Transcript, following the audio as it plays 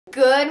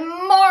Good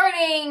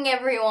morning,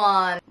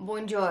 everyone!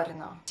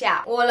 Buongiorno.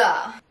 Ciao.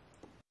 Hola.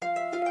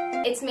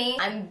 It's me.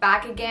 I'm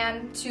back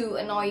again to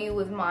annoy you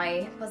with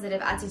my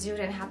positive attitude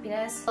and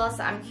happiness. Plus,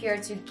 I'm here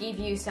to give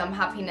you some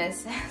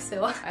happiness,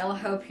 so I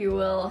hope you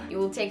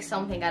will take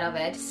something out of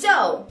it.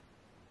 So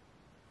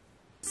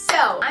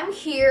I'm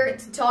here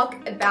to talk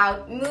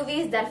about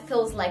movies that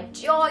feels like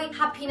joy,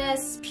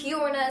 happiness,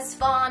 pureness,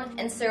 fun,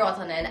 and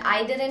serotonin.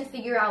 I didn't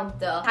figure out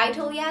the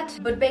title yet,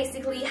 but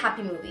basically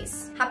happy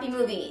movies. Happy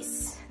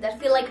movies that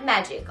feel like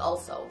magic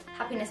also.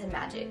 Happiness and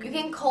magic. You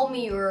can call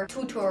me your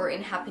tutor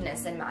in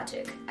happiness and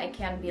magic. I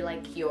can be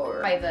like your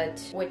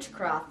private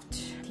witchcraft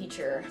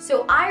teacher.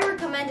 So I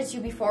recommended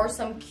you before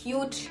some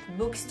cute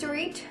books to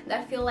read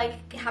that feel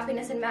like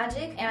happiness and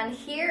magic. And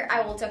here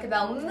I will talk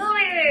about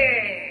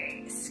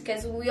movies.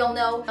 Because we all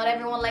know not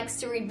everyone likes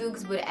to read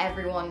books, but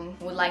everyone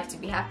would like to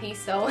be happy,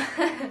 so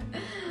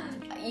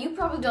you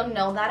probably don't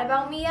know that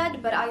about me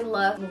yet, but I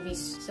love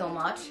movies so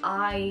much.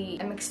 I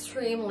am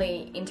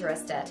extremely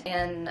interested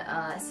in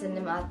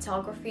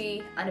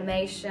cinematography,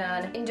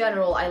 animation. In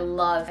general, I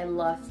love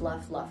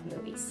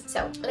movies.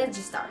 So let's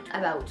just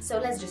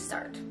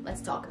start.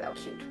 Let's talk about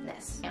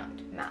cuteness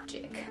and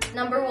magic.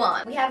 Number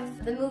one, we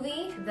have the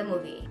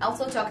movie. I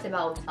also talked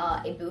about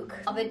a book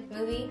of a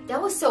movie.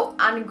 That was so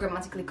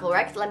ungrammatically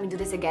correct. Let me do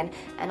this again.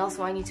 And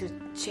also I need to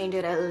change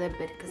it a little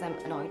bit because I'm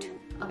annoyed.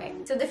 Okay,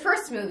 so the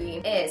first movie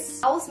is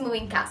Howl's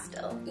Moving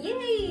Castle.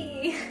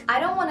 Yay!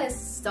 I don't want to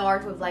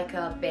start with like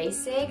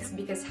basics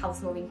because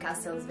Howl's Moving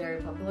Castle is a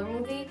very popular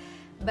movie,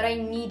 but I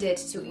needed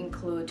to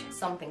include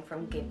something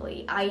from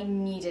Ghibli. I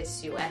needed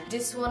to, and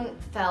this one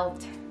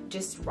felt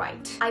just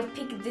right. I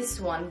picked this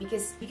one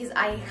because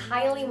I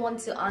highly want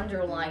to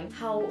underline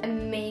how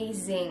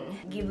amazing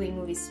Ghibli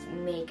movies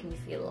make me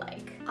feel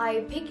like.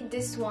 I picked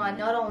this one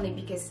not only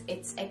because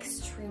it's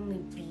extremely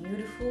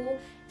beautiful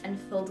and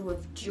filled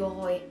with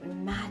joy,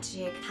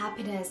 magic,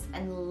 happiness,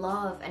 and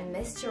love and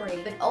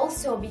mystery, but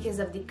also because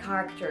of the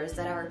characters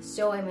that are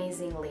so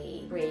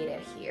amazingly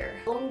created here.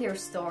 Following their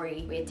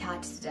story, we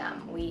attach to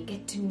them, we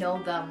get to know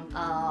them,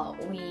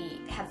 we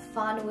have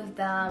fun with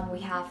them,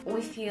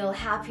 we feel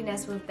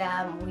happiness with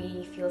them,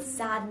 we feel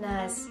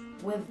sadness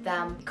with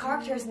them. The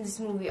characters in this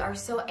movie are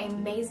so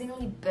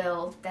amazingly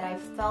built that I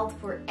felt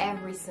for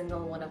every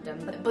single one of them.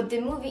 But the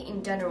movie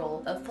in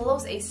general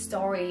follows a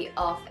story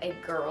of a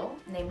girl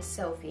named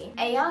Sophie,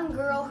 a young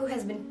girl who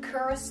has been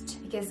cursed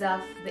because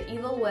of the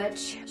evil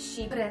witch.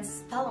 She put a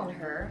spell on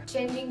her,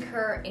 changing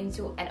her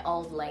into an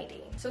old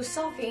lady. So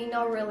Sophie,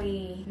 not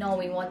really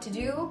knowing what to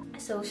do,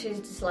 so she's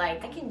just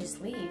like, I can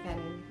just leave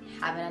and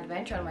have an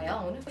adventure on my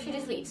own. She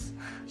just leaves.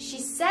 She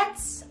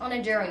sets on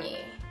a journey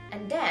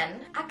and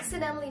then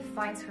accidentally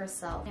finds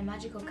herself in a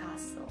magical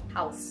castle.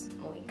 Howl's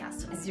Moving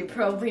Castle, as you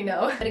probably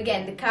know. But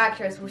again, the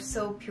characters were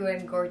so pure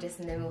and gorgeous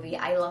in the movie.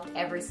 I loved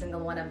every single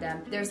one of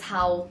them. There's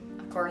Howl,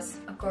 of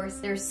course.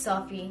 There's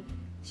Sophie.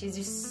 She's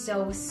just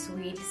so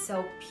sweet,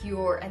 so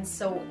pure, and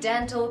so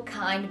gentle,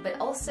 kind, but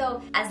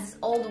also as this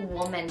old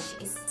woman,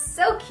 she is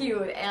so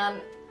cute,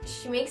 and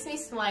she makes me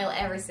smile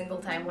every single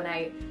time when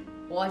I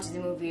watch the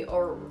movie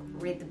or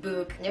read the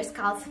book. There's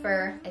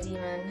Calcifer, a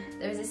demon.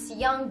 There's this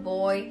young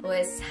boy who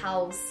is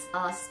Howl's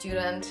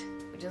student,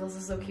 which is also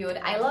so cute.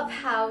 I love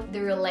how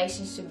the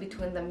relationship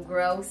between them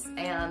grows,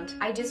 and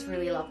I just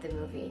really love the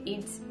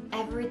movie.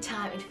 Every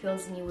time it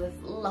fills me with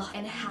love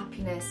and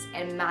happiness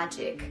and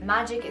magic.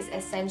 Magic is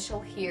essential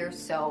here,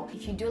 so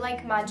if you do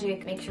like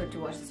magic, make sure to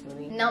watch this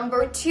movie.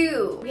 Number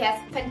two, we have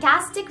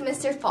Fantastic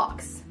Mr.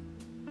 Fox.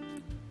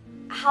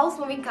 Howl's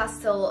Moving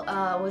Castle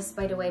was,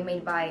 by the way,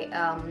 made by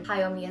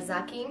Hayao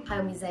Miyazaki.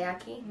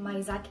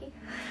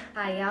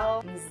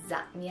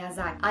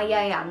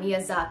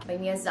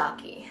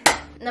 Miyazaki.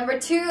 Number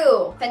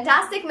two,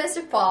 Fantastic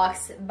Mr.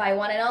 Fox by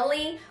one and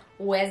only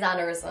Wes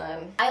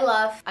Anderson. I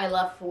love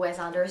Wes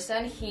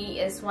Anderson.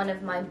 He is one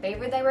of my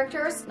favorite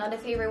directors. Not a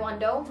favorite one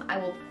though. I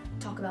will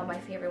talk about my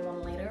favorite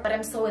one later. But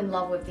I'm so in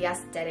love with the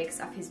aesthetics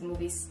of his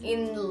movies.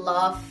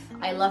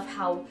 I love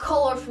how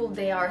colorful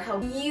they are, how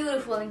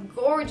beautiful and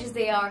gorgeous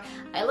they are.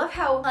 I love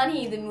how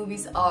funny the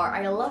movies are.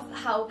 I love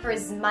how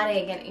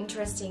charismatic and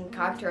interesting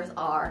characters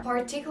are.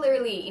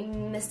 Particularly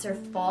in Mr.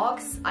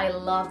 Fox, I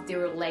love the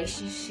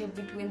relationship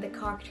between the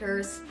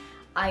characters.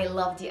 I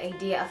love the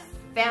idea of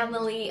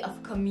family,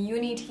 of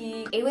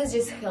community. It was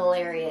just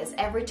hilarious.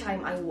 Every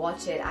time I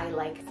watch it, I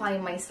like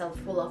find myself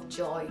full of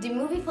joy. The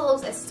movie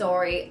follows a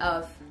story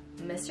of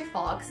Mr.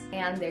 Fox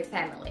and their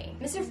family.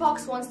 Mr.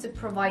 Fox wants to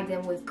provide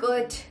them with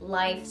good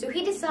life, so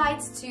he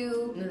decides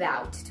to move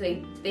out to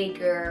a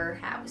bigger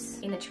house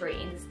in a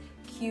tree, in this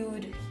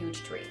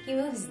huge tree. He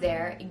moves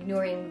there,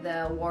 ignoring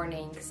the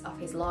warnings of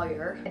his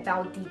lawyer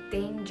about the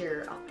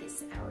danger of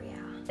this area.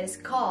 It is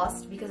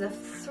caused because of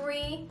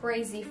three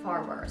crazy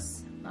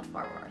farmers. Not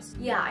farmers.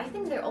 Yeah, I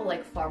think they're all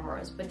like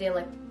farmers, but they're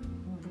like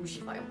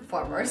bougie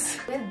farmers.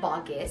 We have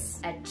Boggis,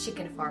 a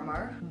chicken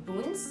farmer.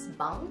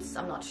 Bounce,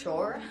 I'm not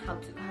sure how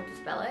to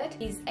spell it.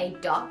 He's a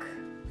duck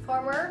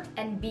farmer.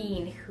 And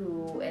Bean,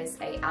 who is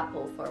a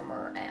apple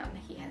farmer, and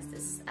he has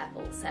this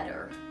apple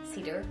cedar.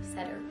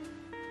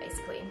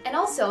 basically. And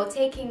also,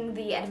 taking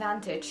the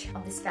advantage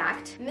of this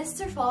fact,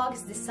 Mr.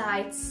 Fox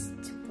decides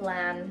to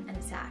plan an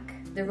attack.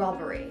 The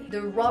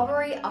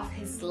robbery of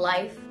his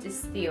life to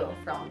steal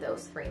from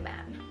those three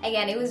men.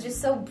 Again, it was just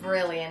so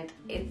brilliant.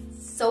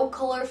 It's so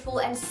colorful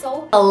and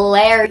so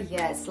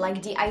hilarious.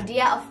 Like the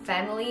idea of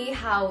family,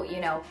 how,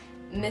 you know,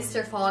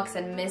 Mr. Fox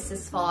and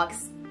Mrs.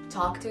 Fox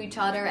talk to each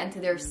other and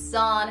to their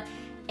son.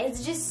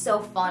 It's just so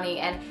funny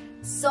and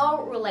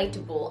so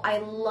relatable. I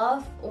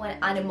love when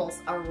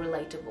animals are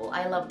relatable.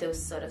 I love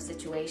those sort of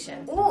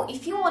situations. Ooh,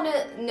 if you want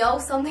to know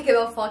something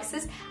about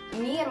foxes,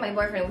 me and my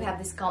boyfriend, we have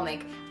this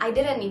comic. I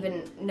didn't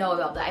even know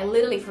about that. I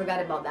literally forgot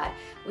about that.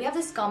 We have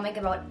this comic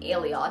about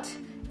Elliot.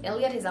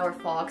 Elliot is our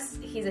fox.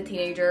 He's a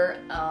teenager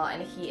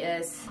and he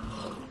is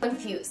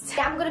confused.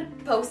 I'm gonna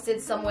post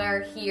it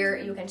somewhere here.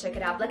 You can check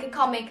it out. Like a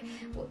comic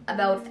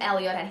about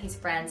Elliot and his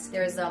friends.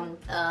 There's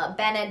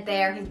Bennett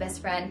there, his best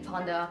friend,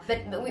 Panda.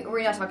 But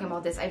we're not talking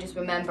about this. I just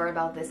remember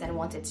about this and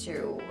wanted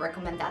to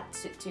recommend that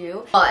to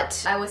you.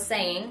 But I was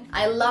saying,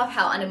 I love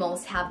how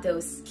animals have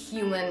those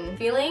human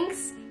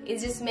feelings. It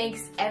just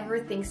makes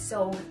everything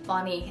so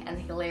funny and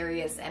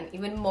hilarious and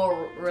even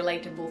more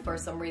relatable for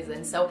some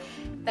reason. So,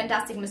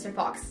 fantastic Mr.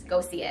 Fox, go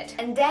see it.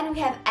 And then we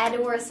have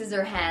Edward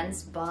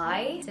Scissorhands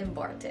by Tim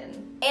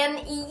Burton. And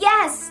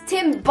yes,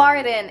 Tim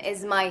Burton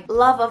is my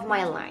love of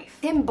my life.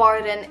 Tim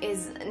Burton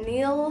is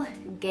Neil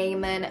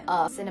Gaiman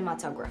of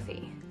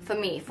cinematography. For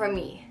me.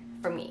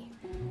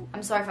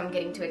 I'm sorry if I'm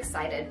getting too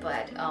excited,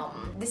 but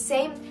the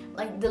same,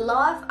 like the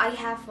love I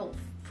have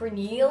for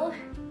Neil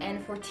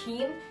and for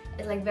Tim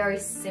is like very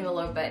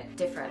similar but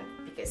different,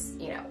 because,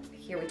 you know,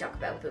 here we talk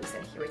about books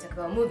and here we talk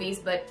about movies.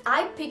 But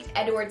I picked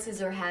Edward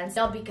Scissorhands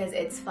not because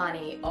it's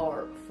funny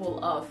or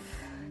full of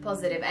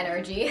positive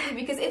energy,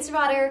 because it's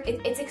rather,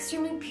 it's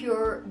extremely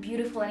pure,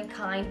 beautiful and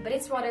kind, but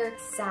it's rather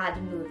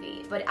sad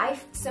movie. But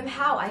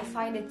somehow I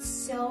find it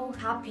so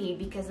happy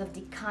because of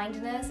the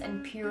kindness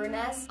and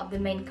pureness of the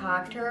main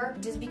character.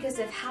 Just because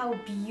of how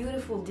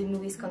beautiful the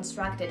movie is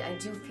constructed, I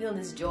do feel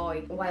this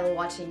joy while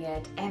watching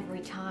it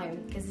every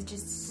time, because it's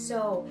just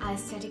so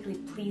aesthetically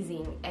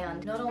pleasing.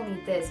 And not only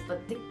this,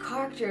 but the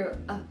character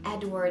of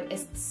Edward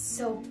is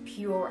so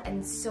pure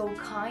and so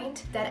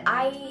kind that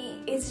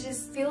it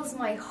just fills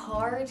my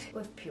heart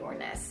with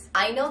pureness.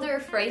 I know there are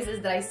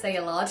phrases that I say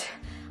a lot,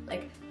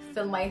 like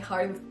fill my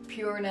heart with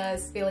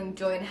pureness, feeling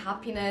joy and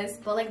happiness,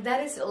 but like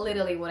that is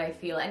literally what I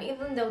feel. And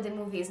even though the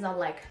movie is not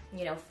like,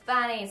 you know,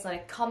 funny, it's not a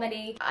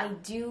comedy, I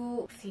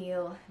do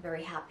feel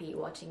very happy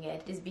watching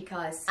it, just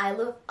because I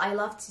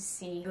love to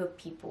see good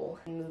people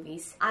in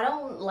movies. I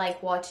don't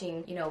like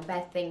watching, you know,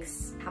 bad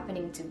things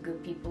happening to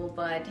good people,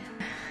 but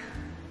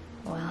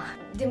well,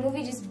 the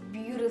movie just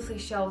beautifully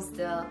shows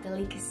the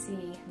delicate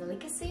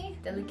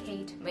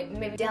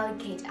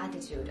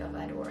attitude of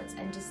Edward,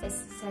 and just his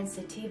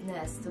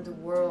sensitiveness to the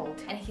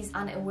world and his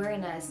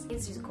unawareness.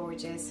 It's just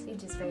gorgeous.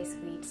 It's just very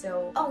sweet.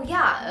 So, oh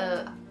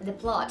yeah, the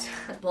plot.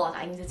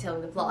 I need to tell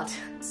you the plot.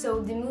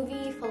 So the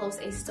movie follows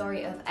a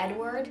story of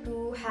Edward,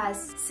 who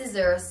has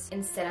scissors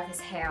instead of his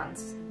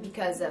hands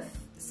because of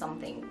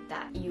something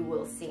that you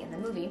will see in the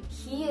movie.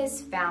 He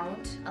is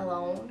found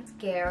alone,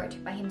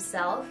 scared by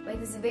himself, by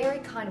this very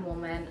kind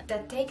woman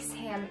that takes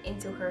him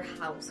into her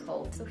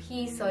household. So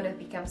he sort of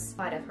becomes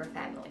part of her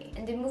family.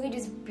 And the movie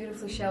just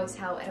beautifully shows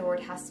how Edward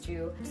has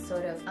to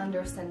sort of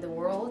understand the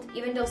world.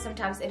 Even though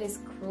sometimes it is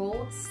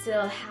cruel,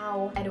 still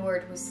how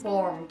Edward was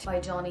formed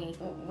by Johnny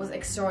was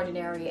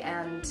extraordinary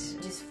and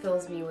just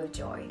fills me with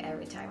joy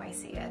every time I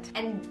see it.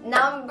 And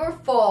number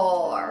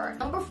four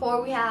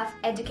we have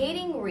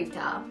Educating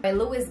Rita by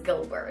Wes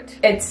Gilbert.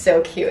 It's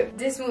so cute.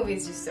 This movie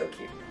is just so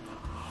cute.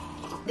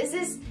 This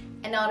is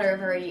another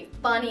very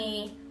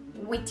funny,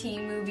 witty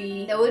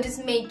movie that will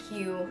just make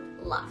you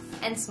laugh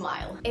and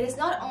smile. It is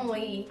not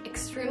only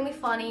extremely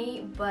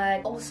funny,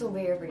 but also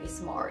very, very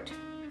smart,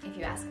 if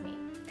you ask me.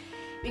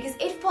 Because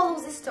it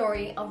follows the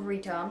story of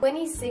Rita,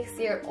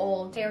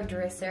 26-year-old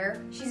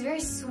hairdresser. She's very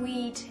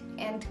sweet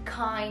and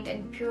kind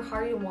and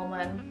pure-hearted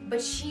woman,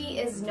 but she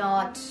is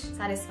not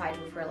satisfied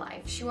with her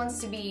life. She wants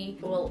to be,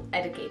 well,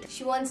 educated.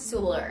 She wants to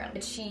learn,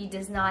 but she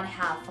does not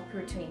have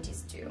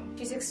opportunities to.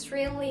 She's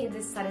extremely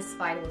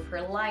dissatisfied with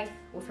her life,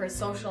 with her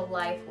social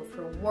life, with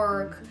her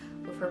work,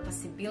 with her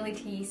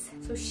possibilities.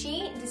 So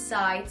she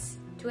decides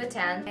to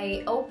attend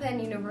an open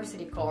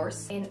university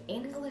course in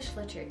English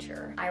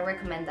literature. I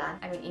recommend that.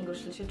 I mean,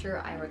 English literature,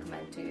 I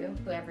recommend to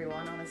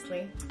everyone,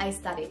 honestly. I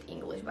studied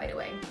English, by the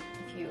way,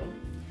 if you...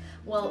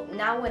 Well,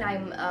 now when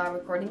I'm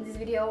recording this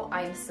video,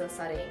 I'm still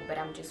studying, but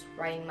I'm just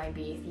writing my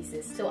BA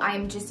thesis. So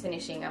I'm just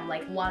finishing. I'm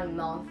like 1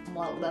 month,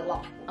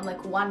 I'm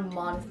like 1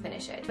 month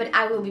finish it. But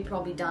I will be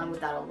probably done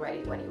with that already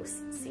when you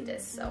see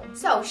this,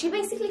 So she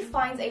basically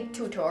finds a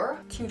tutor,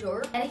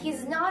 and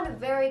he's not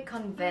very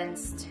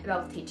convinced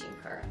about teaching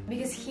her,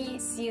 because he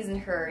sees in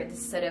her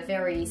this sort of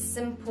very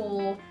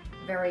simple,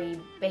 very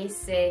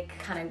basic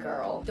kind of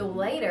girl. So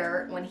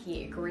later, when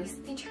he agrees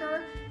to teach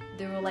her,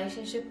 the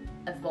relationship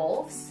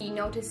evolves. He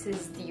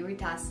notices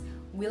Rita's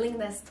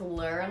willingness to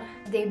learn.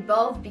 They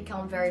both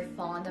become very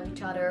fond of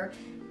each other.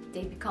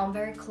 they become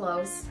very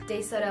close.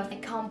 They sort of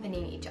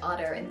accompany each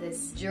other in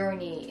this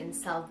journey in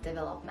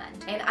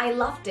self-development. And I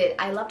loved it.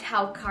 I loved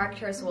how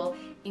characters will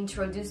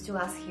introduce to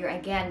us here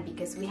again,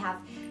 because we have,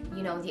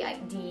 you know,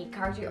 the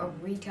character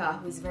of Rita,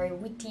 who is very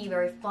witty,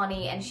 very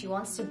funny, and she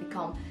wants to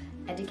become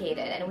educated.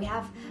 And we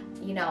have,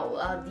 you know,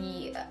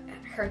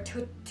 her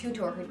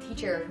tutor, her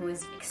teacher, who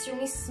is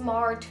extremely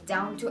smart,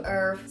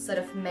 down-to-earth sort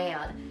of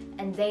man.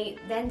 And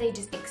then they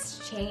just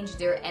exchange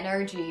their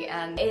energy,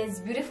 and it is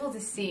beautiful to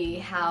see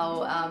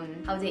how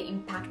they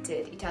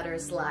impacted each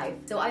other's life.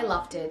 So I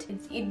loved it.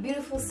 It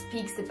beautifully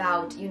speaks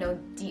about, you know,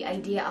 the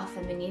idea of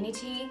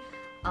femininity,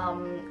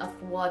 of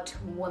what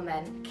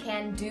women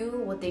can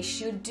do, what they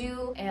should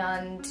do,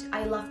 and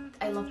I loved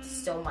it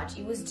so much.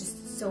 It was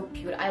just so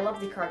cute. I love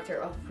the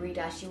character of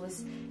Rita. She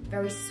was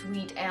very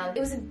sweet, and it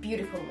was a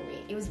beautiful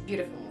movie. It was a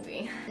beautiful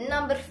movie.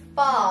 Number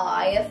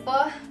 5.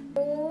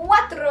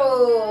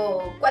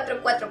 Cuatro.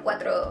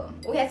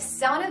 We have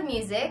Sound of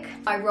Music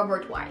by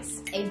Robert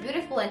Wise. A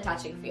beautiful and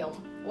touching film.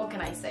 What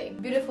can I say?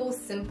 Beautiful,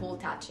 simple,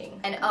 touching.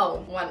 And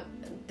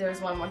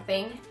there's one more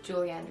thing.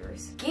 Julie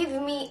Andrews. Give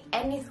me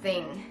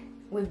anything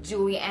with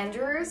Julie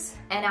Andrews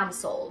and I'm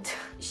sold.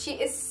 She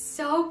is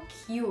so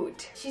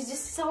cute. She's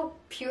just so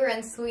pure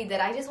and sweet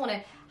that I just want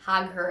to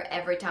hug her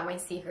every time I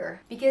see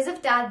her. Because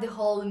of that, the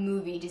whole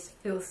movie just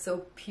feels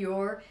so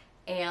pure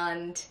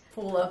and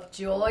full of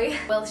joy.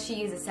 Well,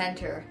 she is the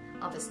center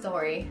of the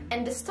story.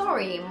 And the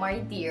story, my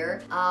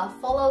dear,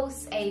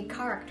 follows a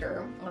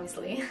character,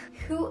 obviously,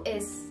 who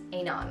is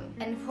a nun.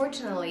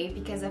 Unfortunately,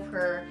 because of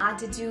her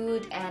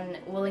attitude and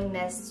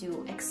willingness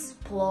to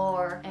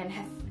explore and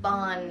have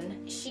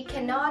fun, she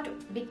cannot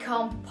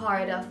become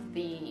part of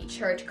the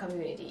church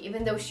community.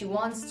 Even though she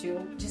wants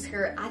to, just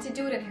her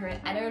attitude and her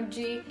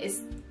energy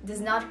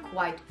does not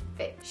quite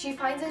fit. She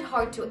finds it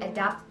hard to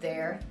adapt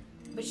there,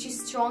 but she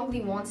strongly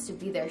wants to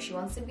be there. She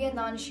wants to be a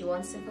nun, she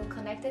wants to feel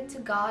connected to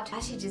God,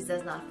 but she just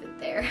does not fit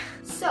there.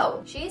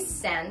 So she is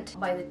sent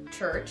by the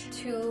church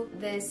to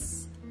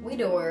this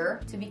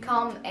widower to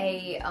become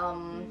a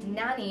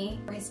nanny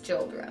for his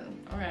children.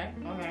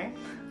 Okay.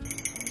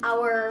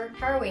 Our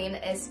heroine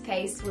is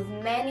faced with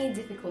many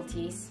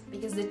difficulties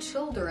because the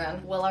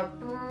children, well, are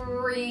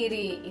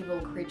pretty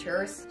evil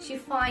creatures. She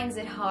finds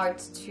it hard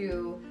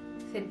to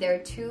fit there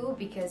too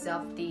because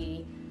of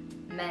the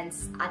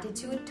man's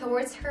attitude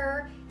towards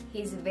her.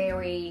 He's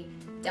very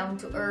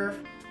down-to-earth,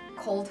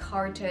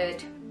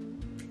 cold-hearted,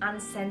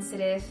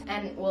 unsensitive,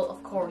 and well,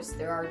 of course,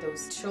 there are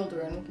those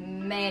children,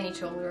 many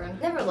children.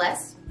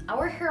 Nevertheless,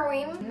 our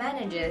heroine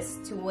manages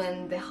to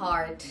win the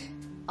heart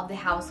of the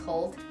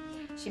household.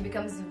 She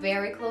becomes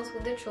very close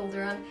with the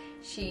children.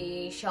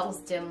 She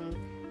shows them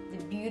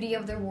the beauty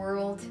of the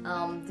world,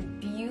 the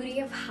beauty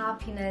of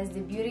happiness,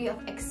 the beauty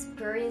of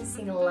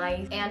experiencing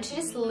life, and she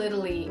just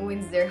literally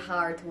wins their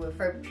heart with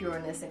her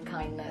pureness and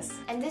kindness.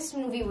 And this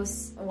movie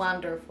was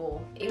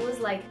wonderful. It was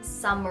like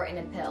summer in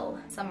a pill.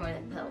 Summer in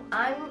a pill.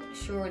 I'm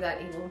sure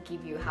that it will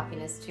give you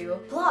happiness too.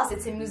 Plus,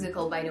 it's a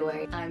musical, by the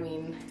way. I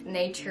mean,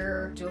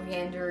 nature, Julie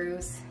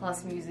Andrews,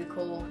 plus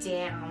musical.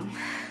 Damn.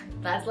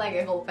 That's like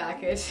a whole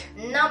package.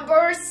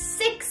 Number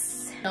 6.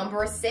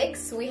 Number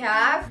 6, we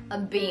have a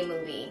B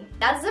movie.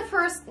 That's the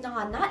first,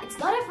 it's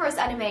not a first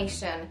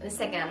animation, the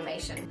second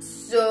animation.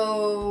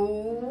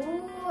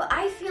 So,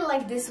 I feel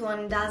like this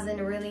one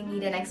doesn't really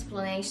need an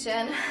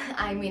explanation.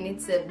 I mean,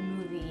 it's a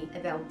movie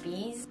about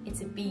bees.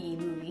 It's a bee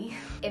movie.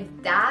 If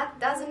that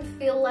doesn't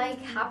feel like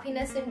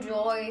happiness and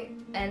joy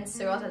and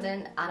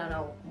serotonin, I don't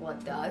know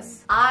what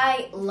does.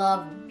 I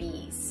love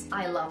bees.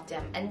 I love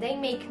them, and they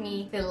make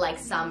me feel like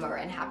summer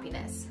and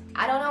happiness.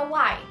 I don't know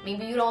why.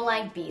 Maybe you don't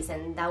like bees,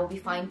 and that would be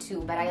fine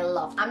too, but I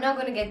love. I'm not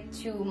gonna get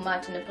too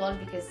much in the plot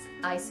because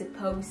I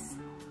suppose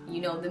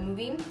you know the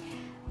movie.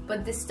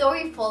 But the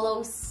story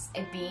follows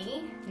a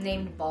bee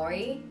named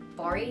Bari.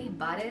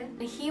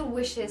 He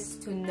wishes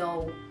to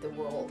know the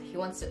world. He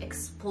wants to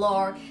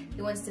explore.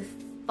 He wants to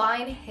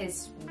find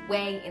his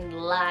way in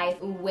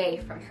life away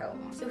from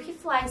home. So he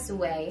flies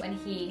away when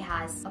he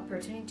has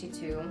opportunity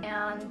to,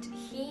 and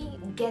he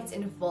gets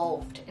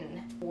involved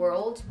in the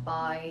world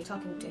by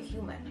talking to a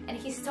human. And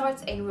he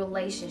starts a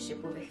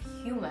relationship with a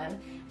human,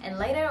 and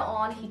later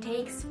on he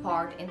takes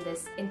part in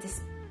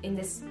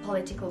this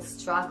political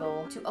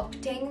struggle to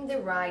obtain the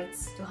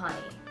rights to honey,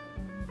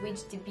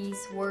 which the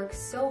bees work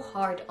so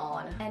hard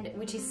on and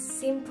which is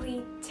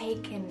simply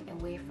taken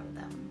away from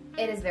them.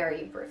 It is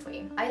very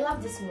briefly. I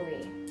love this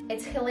movie.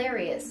 It's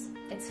hilarious.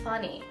 It's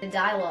funny. The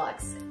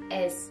dialogues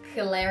is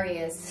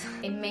hilarious.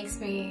 It makes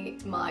me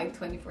smile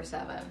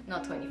 24/7.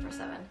 Not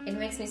 24/7. It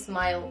makes me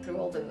smile through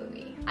all the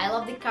movie. I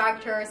love the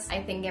characters.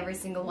 I think every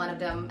single one of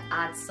them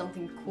adds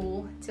something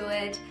cool to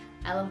it.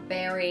 I love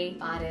Barry,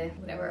 Bade,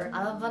 whatever.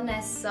 I love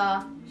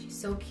Vanessa. She's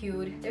so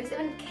cute. There's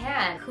even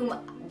Ken, whom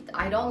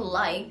I don't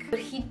like, but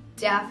he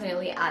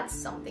definitely adds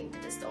something to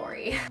the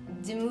story.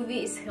 The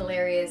movie is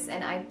hilarious,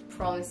 and I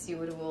promise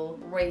you it will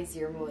raise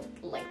your mood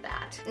like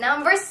that.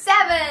 Number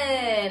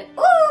 7!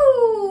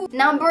 Ooh!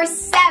 Number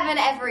 7,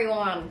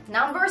 everyone!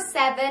 Number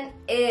 7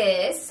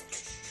 is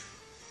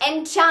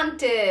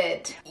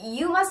Enchanted!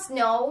 You must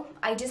know,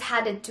 I just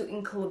had to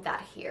include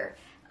that here.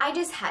 I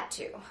just had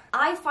to.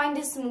 I find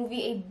this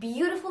movie a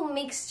beautiful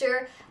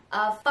mixture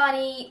of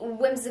funny,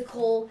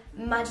 whimsical,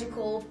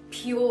 magical,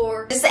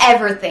 pure, just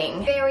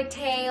everything. Fairy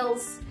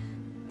tales,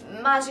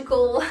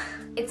 magical.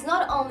 It's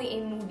not only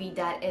a movie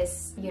that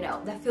is, you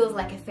know, that feels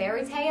like a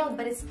fairy tale,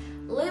 but it's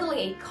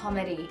literally a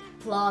comedy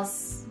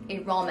plus a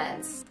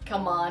romance.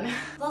 Come on.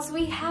 Plus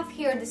we have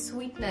here the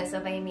sweetness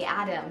of Amy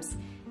Adams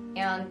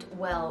and,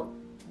 well,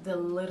 the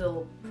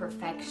little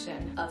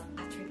perfection of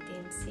Patrick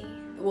Dempsey.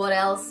 What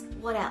else?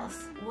 What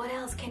else? What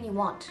else can you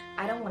want?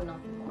 I don't want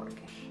nothing more,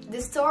 okay?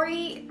 The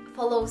story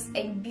follows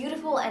a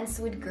beautiful and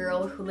sweet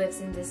girl who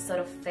lives in this sort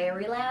of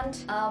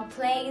fairyland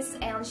place,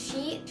 and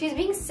she's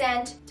being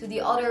sent to the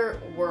other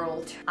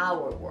world,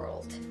 our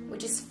world,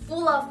 which is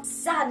full of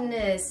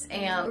sadness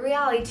and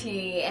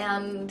reality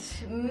and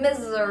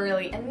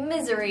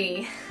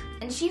misery.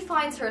 And she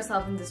finds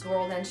herself in this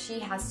world and she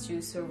has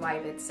to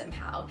survive it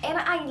somehow. And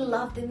I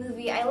love the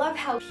movie. I love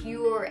how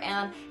pure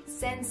and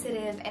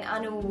sensitive and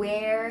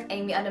unaware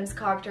Amy Adams'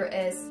 character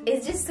is.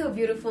 It's just so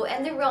beautiful,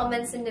 and the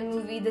romance in the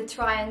movie, the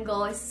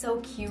triangle, is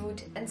so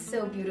cute and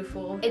so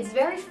beautiful. It's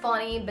very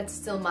funny but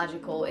still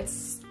magical.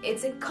 It's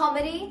a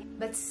comedy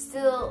but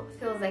still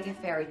feels like a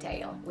fairy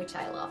tale, which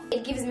I love.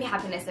 It gives me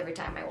happiness every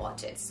time I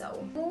watch it,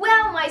 so.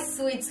 Well, my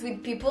sweet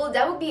people,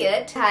 that would be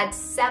it. I had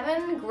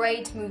 7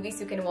 great movies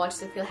you can watch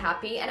to feel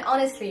happy, and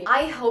honestly,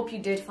 I hope you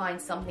did find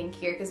something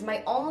here, because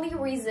my only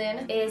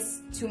reason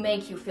is to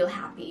make you feel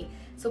happy.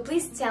 So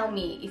please tell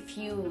me if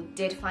you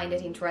did find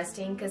it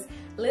interesting, because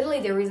literally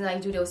the reason I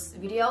do those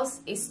videos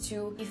is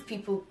to give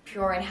people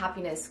pure and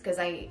happiness, because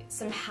I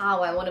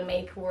want to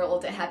make the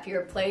world a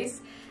happier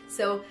place.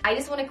 So I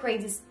just want to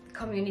create this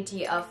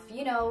community of,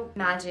 you know,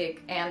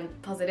 magic and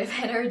positive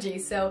energy.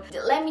 So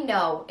let me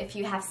know if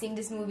you have seen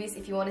these movies,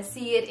 if you want to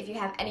see it, if you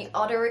have any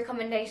other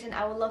recommendation.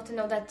 I would love to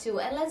know that too,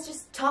 and let's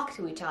just talk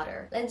to each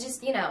other. Let's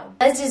just, you know,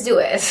 let's just do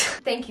it.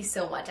 Thank you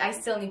so much. I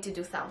still need to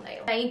do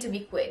thumbnail. I need to be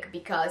quick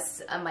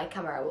because my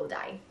camera will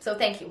die. So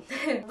thank you.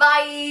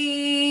 Bye!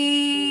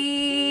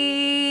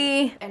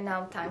 And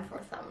now time for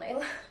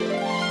thumbnail.